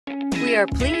We are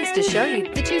pleased to show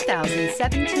you the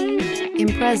 2017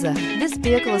 Impreza. This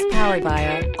vehicle is powered by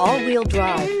a all-wheel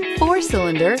drive,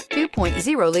 4-cylinder,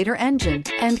 2.0-liter engine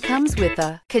and comes with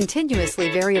a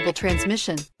continuously variable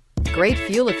transmission. Great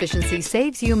fuel efficiency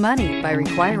saves you money by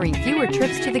requiring fewer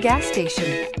trips to the gas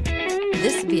station.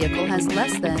 This vehicle has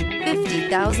less than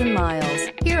 50,000 miles.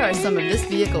 Here are some of this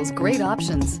vehicle's great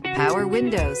options: power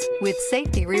windows with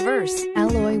safety reverse,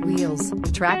 alloy wheels,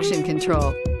 traction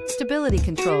control, stability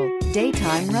control,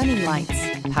 daytime running lights,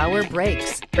 power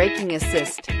brakes, braking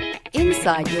assist.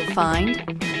 Inside you'll find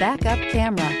backup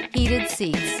camera, heated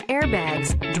seats, airbags,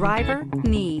 driver,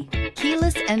 knee,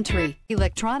 keyless entry,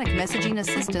 electronic messaging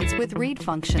assistance with read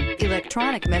function,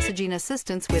 electronic messaging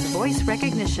assistance with voice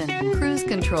recognition, cruise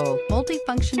control,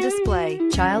 multifunction display,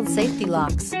 child safety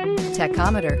locks,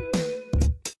 tachometer.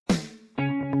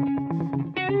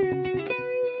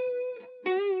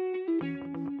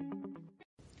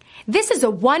 This is a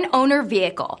one-owner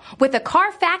vehicle with a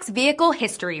Carfax Vehicle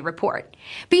History Report.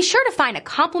 Be sure to find a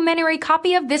complimentary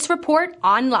copy of this report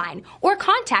online or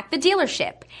contact the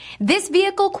dealership. This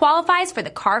vehicle qualifies for the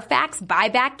Carfax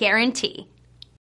Buyback Guarantee.